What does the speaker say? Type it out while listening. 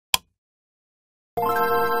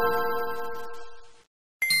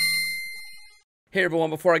Hey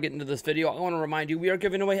everyone, before I get into this video, I want to remind you we are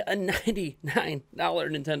giving away a $99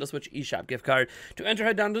 Nintendo Switch eShop gift card. To enter,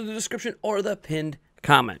 head down to the description or the pinned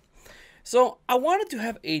comment. So I wanted to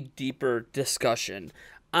have a deeper discussion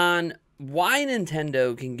on why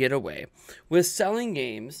Nintendo can get away with selling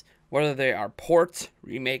games, whether they are ports,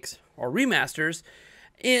 remakes, or remasters,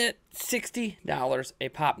 at $60 a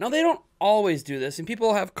pop. Now, they don't always do this, and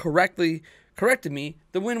people have corrected me.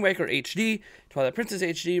 The Wind Waker HD, Twilight Princess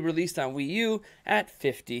HD, released on Wii U at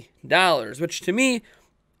 $50, which to me,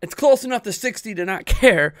 it's close enough to 60 to not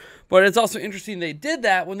care, but it's also interesting they did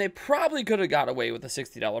that when they probably could have got away with a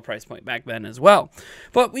 $60 price point back then as well.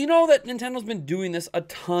 But we know that Nintendo's been doing this a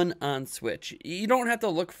ton on Switch. You don't have to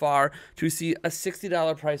look far to see a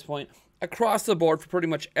 $60 price point across the board for pretty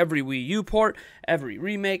much every Wii U port, every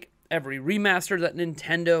remake, every remaster that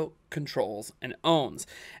Nintendo controls and owns.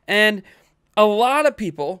 And a lot of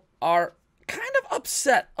people are kind of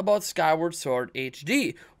upset about Skyward Sword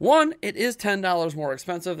HD. One, it is $10 more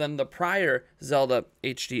expensive than the prior Zelda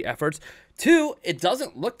HD efforts. Two, it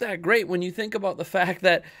doesn't look that great when you think about the fact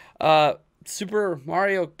that Super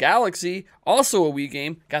Mario Galaxy, also a Wii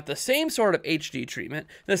game, got the same sort of HD treatment,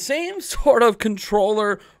 the same sort of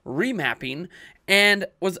controller remapping, and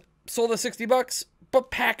was sold at $60,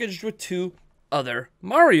 but packaged with two other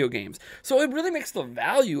Mario games. So it really makes the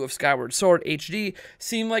value of Skyward Sword HD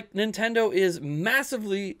seem like Nintendo is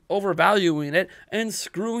massively overvaluing it and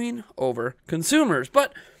screwing over consumers.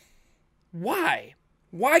 But why?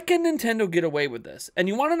 Why can Nintendo get away with this? And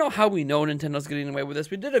you want to know how we know Nintendo's getting away with this?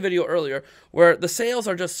 We did a video earlier where the sales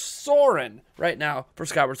are just soaring right now for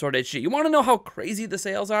Skyward Sword HD. You want to know how crazy the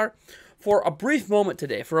sales are? For a brief moment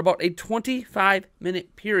today, for about a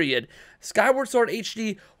 25-minute period, Skyward Sword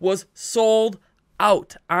HD was sold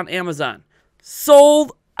out on Amazon.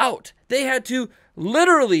 Sold out. They had to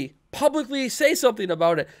literally publicly say something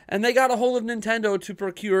about it, and they got a hold of Nintendo to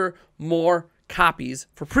procure more copies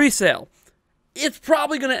for pre-sale. It's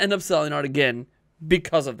probably going to end up selling out again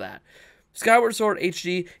because of that. Skyward Sword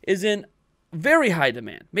HD is in very high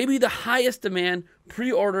demand, maybe the highest demand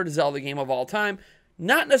pre-ordered Zelda game of all time.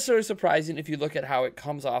 Not necessarily surprising if you look at how it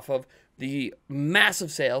comes off of the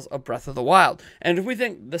massive sales of Breath of the Wild. And if we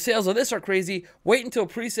think the sales of this are crazy, wait until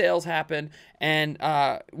pre-sales happen and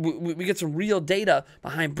we get some real data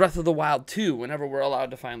behind Breath of the Wild 2 whenever we're allowed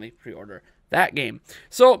to finally pre-order that game.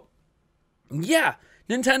 So, yeah,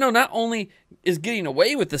 Nintendo not only is getting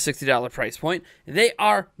away with the $60 price point, they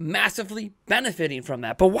are massively benefiting from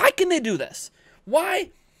that. But why can they do this? Why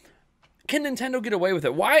can Nintendo get away with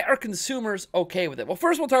it? Why are consumers okay with it? Well,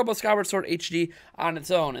 first we'll talk about Skyward Sword HD on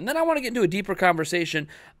its own, and then I want to get into a deeper conversation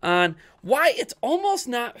on why it's almost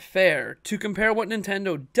not fair to compare what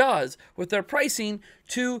Nintendo does with their pricing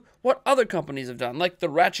to what other companies have done, like the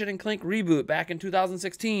Ratchet & Clank reboot back in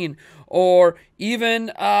 2016, or even,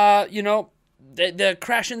 the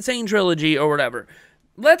Crash Insane trilogy or whatever.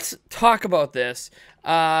 Let's talk about this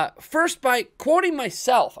first by quoting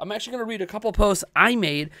myself. I'm actually going to read a couple posts I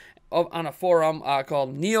made on a forum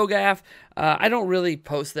called NeoGAF. I don't really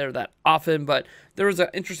post there that often, but there was an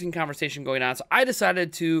interesting conversation going on, so I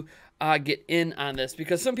decided to get in on this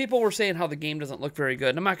because some people were saying how the game doesn't look very good.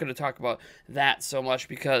 And I'm not going to talk about that so much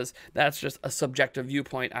because that's just a subjective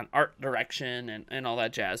viewpoint on art direction and all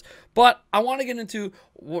that jazz. But I want to get into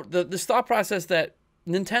this thought process that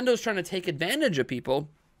Nintendo's trying to take advantage of people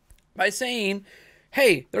by saying,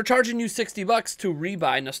 hey, they're charging you $60 to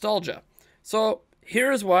rebuy nostalgia. So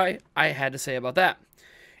here's why I had to say about that.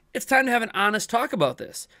 It's time to have an honest talk about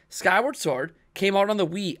this. Skyward Sword came out on the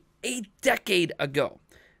Wii a decade ago.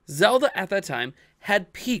 Zelda at that time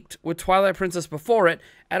had peaked with Twilight Princess before it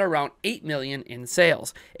at around 8 million in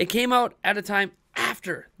sales. It came out at a time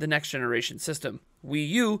after the next generation system, Wii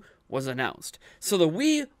U, was announced. So the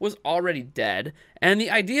Wii was already dead, and the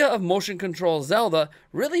idea of motion control Zelda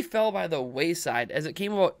really fell by the wayside as it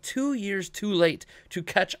came about 2 years too late to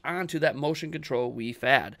catch on to that motion control Wii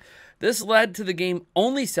fad. This led to the game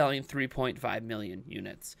only selling 3.5 million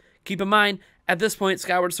units. Keep in mind, at this point,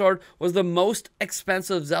 Skyward Sword was the most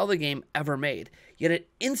expensive Zelda game ever made, yet it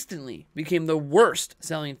instantly became the worst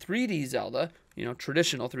selling 3D Zelda,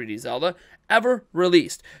 traditional 3D Zelda, ever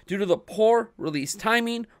released due to the poor release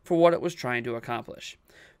timing for what it was trying to accomplish.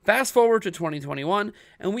 Fast forward to 2021,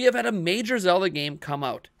 and we have had a major Zelda game come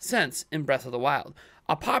out since in Breath of the Wild.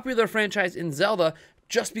 A popular franchise in Zelda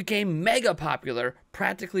just became mega popular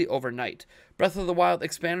practically overnight. Breath of the Wild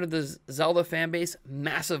expanded the Zelda fanbase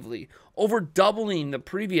massively, over doubling the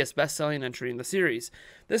previous best-selling entry in the series.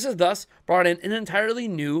 This has thus brought in an entirely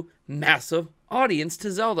new, massive audience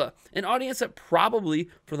to Zelda, an audience that probably,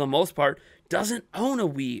 for the most part, doesn't own a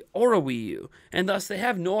Wii or a Wii U, and thus they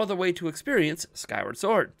have no other way to experience Skyward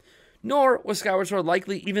Sword. Nor was Skyward Sword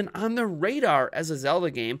likely even on the radar as a Zelda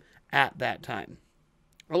game at that time.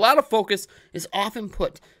 A lot of focus is often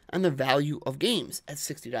put on the value of games at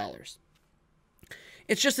 $60.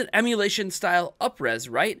 It's just an emulation style up-res,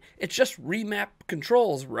 right? It's just remap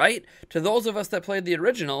controls, right? To those of us that played the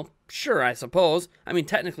original, sure, I suppose. I mean,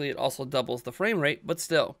 technically it also doubles the frame rate, but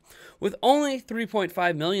still. With only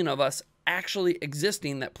 3.5 million of us actually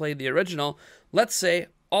existing that played the original, let's say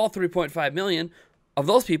all 3.5 million of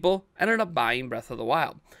those people ended up buying Breath of the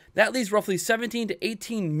Wild. That leaves roughly 17 to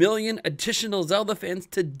 18 million additional Zelda fans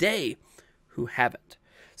today who haven't.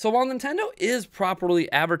 So while Nintendo is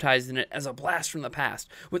properly advertising it as a blast from the past,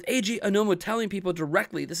 with Eiji Aonuma telling people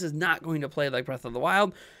directly this is not going to play like Breath of the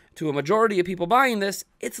Wild, to a majority of people buying this,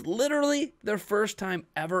 it's literally their first time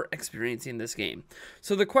ever experiencing this game.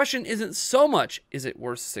 So the question isn't so much, is it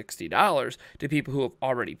worth $60 to people who have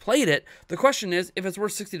already played it? The question is if it's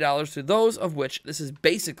worth $60 to those of which this is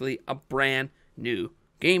basically a brand new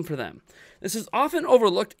game for them. This is often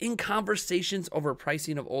overlooked in conversations over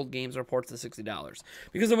pricing of old games or ports to $60,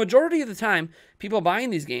 because the majority of the time, people buying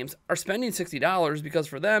these games are spending $60 because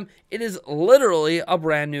for them, it is literally a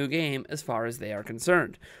brand new game as far as they are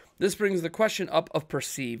concerned. This brings the question up of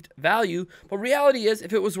perceived value, but reality is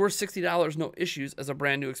if it was worth $60, no issues as a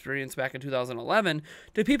brand new experience back in 2011,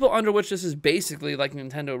 to people under which this is basically like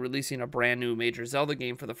Nintendo releasing a brand new major Zelda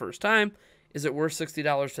game for the first time, is it worth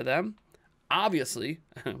 $60 to them? Obviously,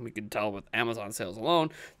 we can tell with Amazon sales alone,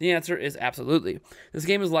 the answer is absolutely. This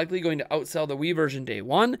game is likely going to outsell the Wii version day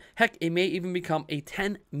one. Heck, it may even become a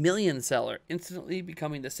 10 million seller, instantly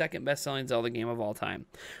becoming the second best-selling Zelda game of all time.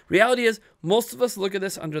 Reality is, most of us look at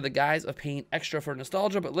this under the guise of paying extra for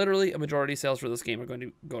nostalgia, but literally a majority of sales for this game are going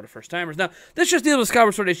to go to first-timers. Now, this just deals with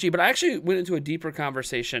Skyward Sword HD, but I actually went into a deeper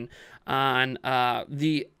conversation on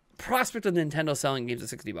the prospect of Nintendo selling games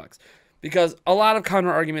at $60. Because a lot of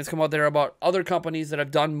counter arguments come out there about other companies that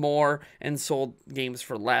have done more and sold games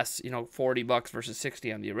for less, $40 versus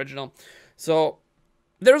 $60 on the original. So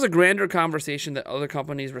there's a grander conversation that other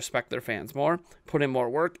companies respect their fans more, put in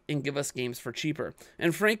more work, and give us games for cheaper.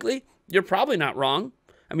 And frankly, you're probably not wrong.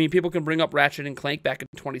 I mean, people can bring up Ratchet and Clank back in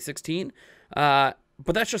 2016, but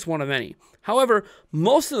that's just one of many. However,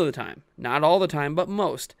 most of the time, not all the time, but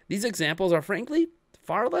most, these examples are frankly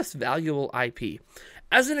far less valuable IP.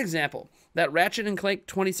 As an example, that Ratchet and Clank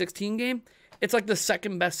 2016 game, it's like the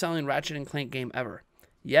second best-selling Ratchet and Clank game ever.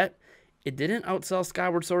 Yet, it didn't outsell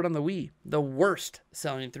Skyward Sword on the Wii, the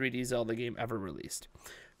worst-selling 3D Zelda game ever released.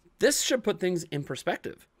 This should put things in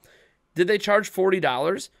perspective. Did they charge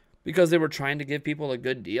 $40 because they were trying to give people a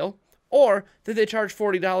good deal? Or did they charge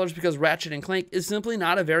 $40 because Ratchet and Clank is simply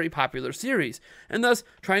not a very popular series, and thus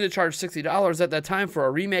trying to charge $60 at that time for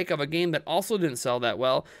a remake of a game that also didn't sell that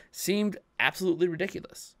well seemed absolutely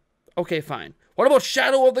ridiculous? Okay, fine. What about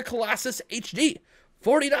Shadow of the Colossus HD?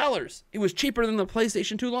 $40. It was cheaper than the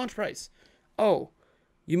PlayStation 2 launch price. Oh,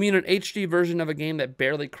 you mean an HD version of a game that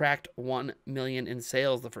barely cracked 1 million in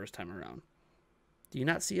sales the first time around? Do you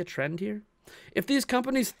not see a trend here? If these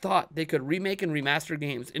companies thought they could remake and remaster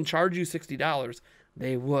games and charge you $60,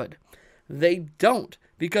 they would. They don't,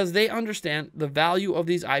 because they understand the value of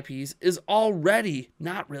these IPs is already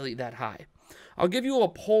not really that high. I'll give you a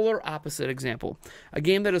polar opposite example, a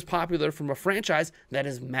game that is popular from a franchise that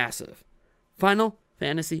is massive. Final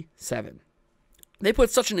Fantasy VII. They put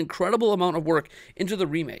such an incredible amount of work into the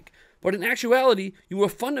remake, but in actuality, you are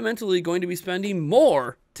fundamentally going to be spending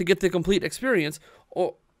more to get the complete experience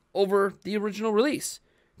over the original release.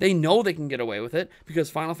 They know they can get away with it because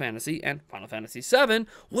Final Fantasy and Final Fantasy VII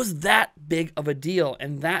was that big of a deal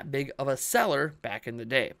and that big of a seller back in the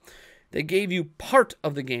day. They gave you part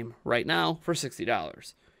of the game right now for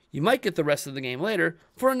 $60. You might get the rest of the game later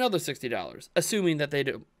for another $60, assuming that they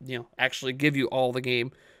do, actually give you all the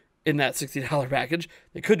game in that $60 package.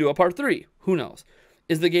 They could do a part 3. Who knows?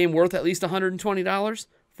 Is the game worth at least $120?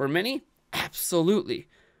 For many, absolutely.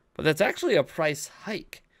 But that's actually a price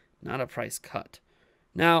hike, not a price cut.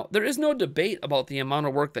 Now, there is no debate about the amount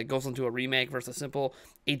of work that goes into a remake versus a simple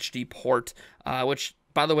HD port, which,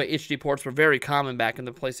 by the way, HD ports were very common back in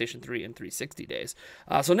the PlayStation 3 and 360 days.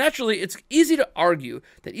 So naturally, it's easy to argue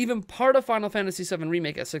that even part of Final Fantasy VII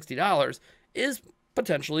Remake at $60 is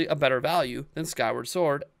potentially a better value than Skyward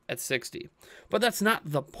Sword at $60. But that's not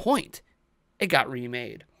the point. It got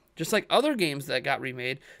remade. Just like other games that got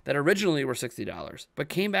remade that originally were $60, but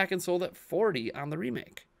came back and sold at $40 on the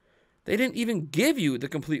remake. They didn't even give you the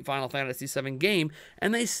complete Final Fantasy VII game,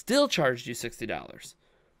 and they still charged you $60.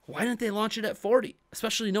 Why didn't they launch it at 40?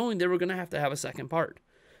 Especially knowing they were going to have a second part.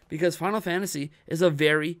 Because Final Fantasy is a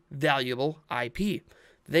very valuable IP.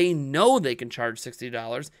 They know they can charge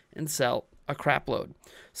 $60 and sell a crap load.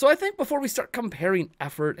 So I think before we start comparing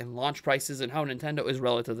effort and launch prices and how Nintendo is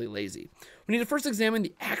relatively lazy, we need to first examine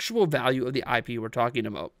the actual value of the IP we're talking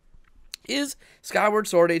about. Is Skyward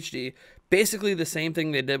Sword HD basically the same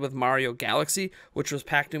thing they did with Mario Galaxy, which was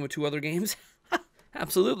packed in with 2 other games?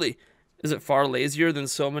 Absolutely. Is it far lazier than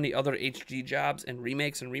so many other HD jobs and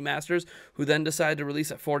remakes and remasters who then decide to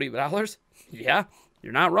release at $40? Yeah,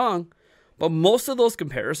 you're not wrong. But most of those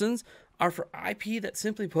comparisons are for IP that,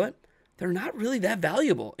 simply put, they're not really that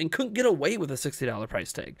valuable and couldn't get away with a $60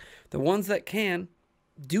 price tag. The ones that can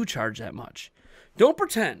do charge that much. Don't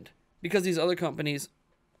pretend because these other companies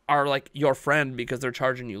are like your friend because they're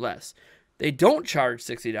charging you less. They don't charge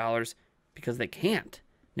 $60 because they can't.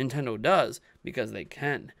 Nintendo does because they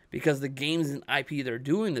can. Because the games and IP they're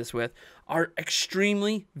doing this with are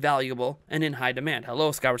extremely valuable and in high demand.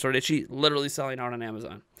 Hello, Skyward Sword HD, literally selling out on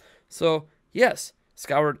Amazon. So, yes,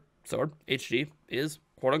 Skyward Sword HD is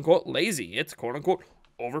quote-unquote lazy. It's quote-unquote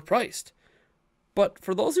overpriced. But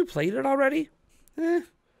for those who played it already,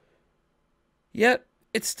 yet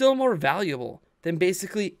it's still more valuable than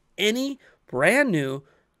basically any brand new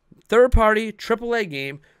third-party AAA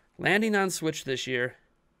game landing on Switch this year,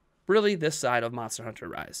 really this side of Monster Hunter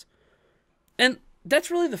Rise. And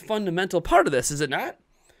that's really the fundamental part of this, is it not?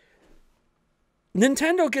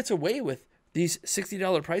 Nintendo gets away with these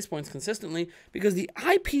 $60 price points consistently because the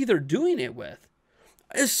IP they're doing it with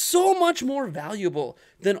is so much more valuable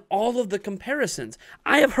than all of the comparisons.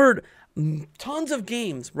 I have heard tons of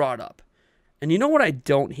games brought up. And you know what I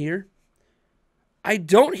don't hear? I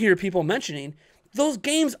don't hear people mentioning those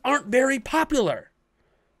games aren't very popular.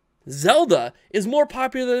 Zelda is more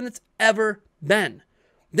popular than it's ever been.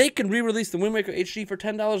 They can re-release the Wind Waker HD for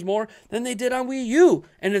 $10 more than they did on Wii U,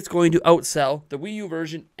 and it's going to outsell the Wii U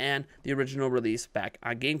version and the original release back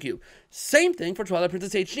on GameCube. Same thing for Twilight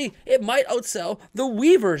Princess HD. It might outsell the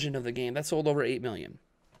Wii version of the game that sold over 8 million.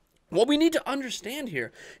 What we need to understand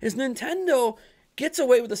here is Nintendo gets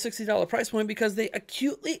away with a $60 price point because they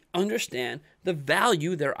acutely understand the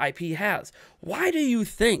value their IP has. Why do you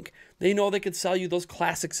think they know they could sell you those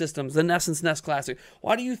classic systems, the NES and SNES Classic?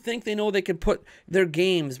 Why do you think they know they could put their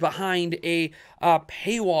games behind a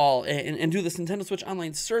paywall and do this Nintendo Switch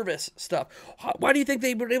Online service stuff? Why do you think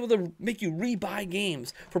they were able to make you rebuy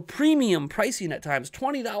games for premium pricing at times,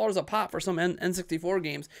 $20 a pop for some N64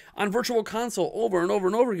 games on Virtual Console over and over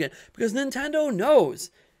and over again? Because Nintendo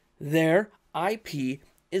knows their IP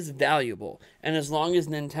is valuable, and as long as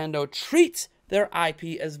Nintendo treats their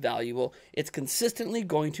IP as valuable, it's consistently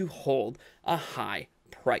going to hold a high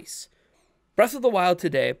price. Breath of the Wild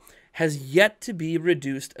today has yet to be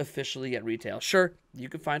reduced officially at retail. Sure, you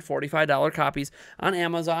can find $45 copies on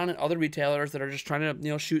Amazon and other retailers that are just trying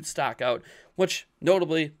to shoot stock out, which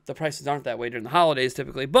notably the prices aren't that way during the holidays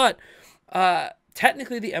typically, but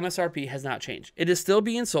technically the MSRP has not changed. It is still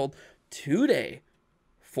being sold today,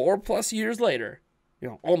 4+ years later,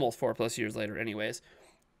 almost 4+ years later anyways,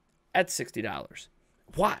 at $60.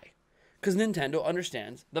 Why? Because Nintendo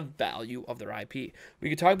understands the value of their IP. We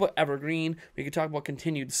could talk about Evergreen, we could talk about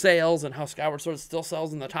continued sales and how Skyward Sword still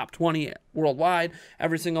sells in the top 20 worldwide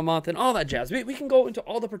every single month and all that jazz. We can go into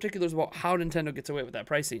all the particulars about how Nintendo gets away with that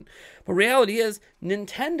pricing. But reality is,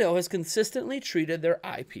 Nintendo has consistently treated their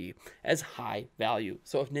IP as high value.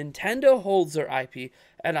 So if Nintendo holds their IP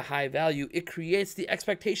at a high value, it creates the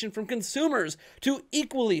expectation from consumers to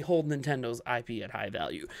equally hold Nintendo's IP at high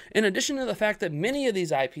value. In addition to the fact that many of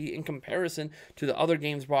these IP, in comparison to the other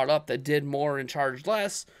games brought up that did more and charged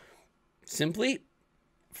less, simply,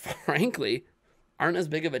 frankly, aren't as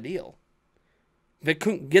big of a deal. If they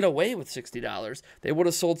couldn't get away with $60, they would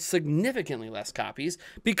have sold significantly less copies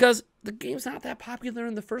because the game's not that popular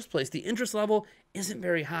in the first place. The interest level isn't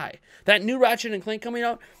very high. That new Ratchet & Clank coming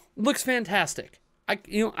out looks fantastic. I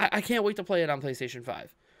can't wait to play it on PlayStation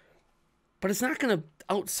 5. But it's not going to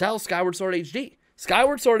outsell Skyward Sword HD.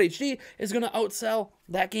 Skyward Sword HD is going to outsell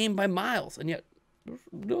that game by miles. And yet,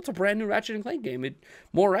 it's a brand new Ratchet & Clank game.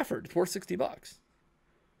 More effort. It's worth $60.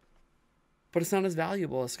 But it's not as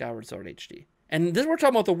valuable as Skyward Sword HD. And this, we're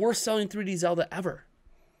talking about the worst selling 3D Zelda ever.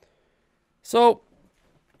 So,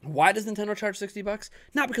 why does Nintendo charge $60?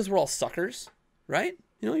 Not because we're all suckers, right?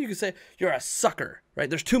 You can say you're a sucker, right?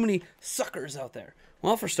 There's too many suckers out there.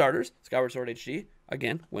 Well, for starters, Skyward Sword HD,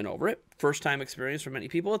 again, went over it. First time experience for many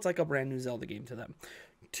people. It's like a brand new Zelda game to them.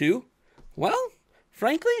 2, well,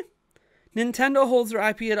 frankly, Nintendo holds their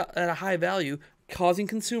IP at a high value, causing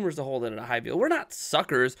consumers to hold it at a high value. We're not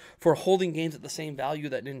suckers for holding games at the same value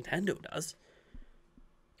that Nintendo does.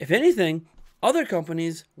 If anything, other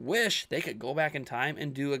companies wish they could go back in time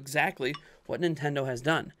and do exactly what Nintendo has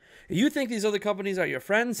done. You think these other companies are your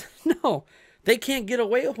friends? No. They can't get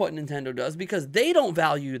away with what Nintendo does because they don't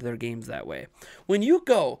value their games that way. When you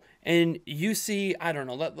go and you see, I don't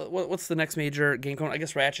know, what's the next major game coming? I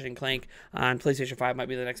guess Ratchet and Clank on PlayStation 5 might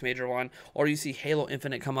be the next major one. Or you see Halo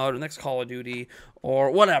Infinite come out, or the next Call of Duty, or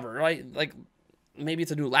whatever, right? Like, maybe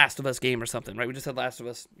it's a new Last of Us game or something, right? We just had Last of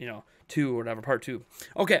Us, 2 or whatever, part 2.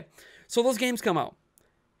 Okay, so those games come out.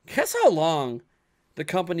 Guess how long the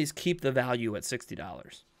companies keep the value at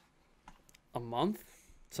 $60? A month?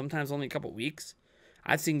 Sometimes only a couple weeks.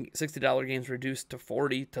 I've seen $60 games reduced to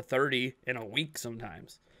 40 to 30 in a week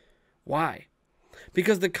sometimes. Why?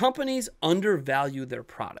 Because the companies undervalue their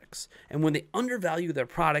products. And when they undervalue their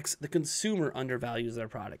products, the consumer undervalues their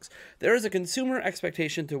products. There is a consumer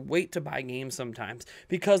expectation to wait to buy games sometimes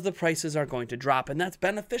because the prices are going to drop. And that's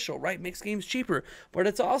beneficial, right? Makes games cheaper. But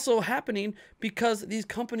it's also happening because these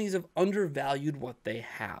companies have undervalued what they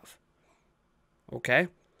have. Okay?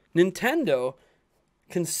 Nintendo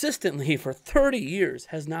consistently for 30 years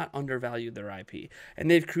has not undervalued their IP.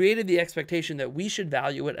 And they've created the expectation that we should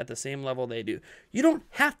value it at the same level they do. You don't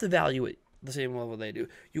have to value it the same level they do.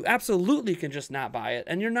 You absolutely can just not buy it,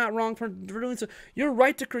 and you're not wrong for doing so. You're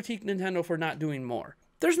right to critique Nintendo for not doing more.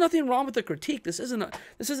 There's nothing wrong with the critique. This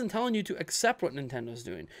isn't telling you to accept what Nintendo's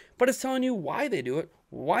doing, but it's telling you why they do it,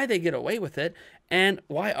 why they get away with it, and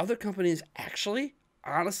why other companies actually,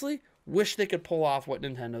 honestly, wish they could pull off what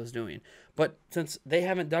Nintendo's doing. But since they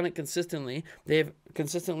haven't done it consistently, they've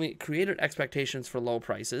consistently created expectations for low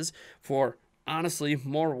prices, for honestly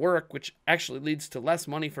more work, which actually leads to less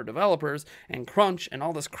money for developers and crunch and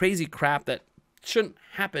all this crazy crap that shouldn't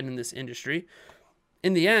happen in this industry.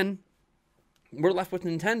 In the end, we're left with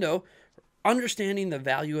Nintendo understanding the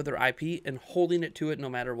value of their IP and holding it to it no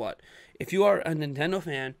matter what. If you are a Nintendo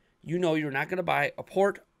fan, you know you're not going to buy a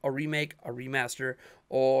port, a remake, a remaster,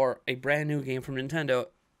 or a brand new game from Nintendo,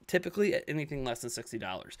 typically at anything less than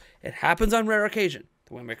 $60. It happens on rare occasion.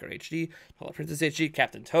 The Wind Waker HD, Twilight Princess HD,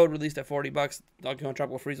 Captain Toad released at $40. Donkey Kong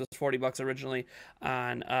Tropical Freeze was $40 originally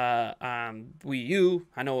on Wii U.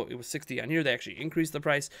 I know it was $60 on here. They actually increased the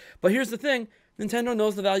price. But here's the thing. Nintendo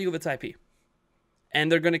knows the value of its IP.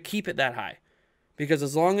 And they're going to keep it that high. Because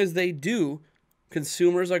as long as they do,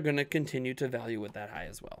 consumers are going to continue to value it that high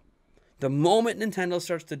as well. The moment Nintendo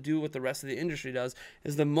starts to do what the rest of the industry does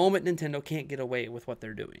is the moment Nintendo can't get away with what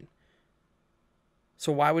they're doing.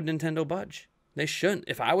 So why would Nintendo budge? They shouldn't.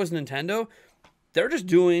 If I was Nintendo, they're just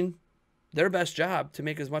doing their best job to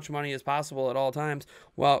make as much money as possible at all times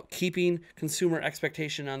while keeping consumer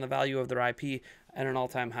expectation on the value of their IP at an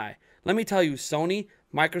all-time high. Let me tell you, Sony,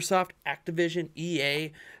 Microsoft, Activision,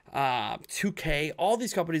 EA, 2K, all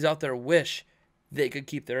these companies out there wish they could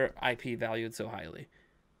keep their IP valued so highly.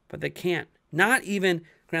 But they can't. Not even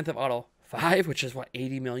Grand Theft Auto 5, which is, what,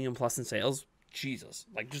 80 million plus in sales? Jesus.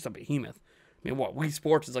 Like, just a behemoth. I mean, what, Wii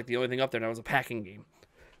Sports is like the only thing up there now. It was a packing game.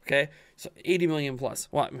 Okay? So 80 million plus.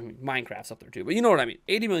 Well, I mean, Minecraft's up there too. But you know what I mean.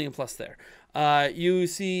 80 million plus there. You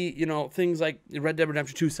see, things like Red Dead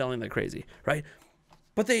Redemption 2 selling like crazy, right?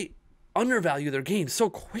 But they undervalue their games so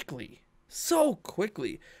quickly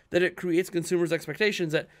that it creates consumers'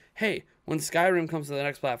 expectations that, hey, when Skyrim comes to the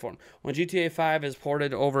next platform, when GTA 5 is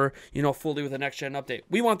ported over, fully with a next-gen update,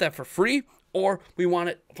 we want that for free, or we want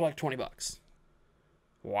it for like $20.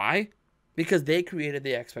 Why? Because they created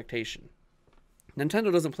the expectation.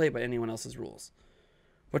 Nintendo doesn't play by anyone else's rules,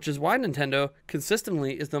 which is why Nintendo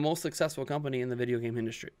consistently is the most successful company in the video game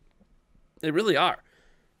industry. They really are.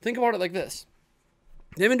 Think about it like this.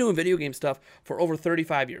 They've been doing video game stuff for over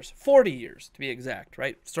 35 years, 40 years to be exact,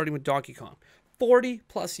 right? Starting with Donkey Kong. 40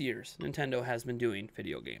 plus years Nintendo has been doing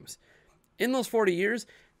video games. In those 40 years,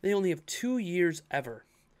 they only have 2 years ever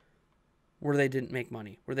where they didn't make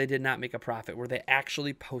money, where they did not make a profit, where they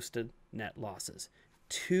actually posted net losses.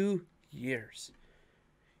 2 years.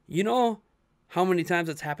 You know how many times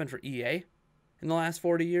it's happened for EA in the last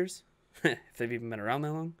 40 years? If they've even been around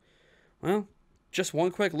that long. Well, just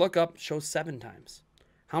one quick look up shows 7 times.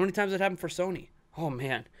 How many times has it happened for Sony? Oh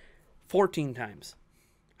man, 14 times.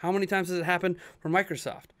 How many times has it happened for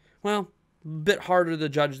Microsoft? Well, a bit harder to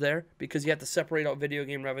judge there because you have to separate out video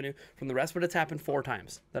game revenue from the rest, but it's happened 4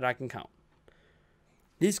 times that I can count.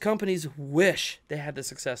 These companies wish they had the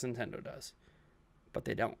success Nintendo does, but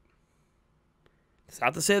they don't. It's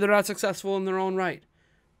not to say they're not successful in their own right,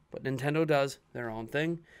 but Nintendo does their own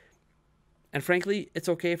thing. And frankly, it's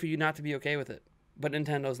okay for you not to be okay with it, but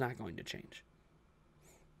Nintendo's not going to change.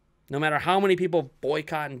 No matter how many people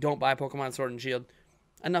boycott and don't buy Pokemon Sword and Shield,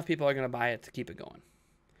 enough people are going to buy it to keep it going.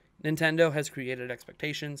 Nintendo has created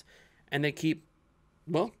expectations, and they keep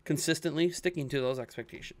well, consistently sticking to those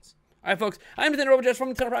expectations. All right, folks, I'm Nintendo RoboJets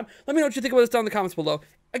from Nintendo Prime. Let me know what you think about this down in the comments below.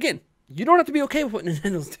 Again, you don't have to be okay with what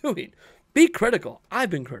Nintendo's doing. Be critical. I've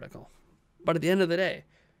been critical. But at the end of the day,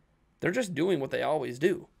 they're just doing what they always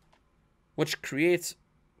do, which creates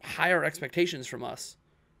higher expectations from us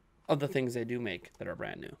of the things they do make that are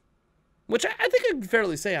brand new. Which I think I can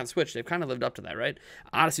fairly say on Switch, they've kind of lived up to that, right?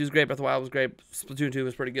 Odyssey was great, Breath of the Wild was great, Splatoon 2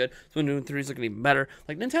 was pretty good, Splatoon 3 is looking even better.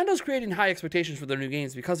 Like, Nintendo's creating high expectations for their new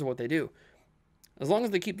games because of what they do. As long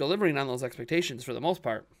as they keep delivering on those expectations for the most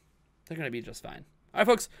part, they're going to be just fine. All right,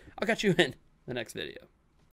 folks, I'll catch you in the next video.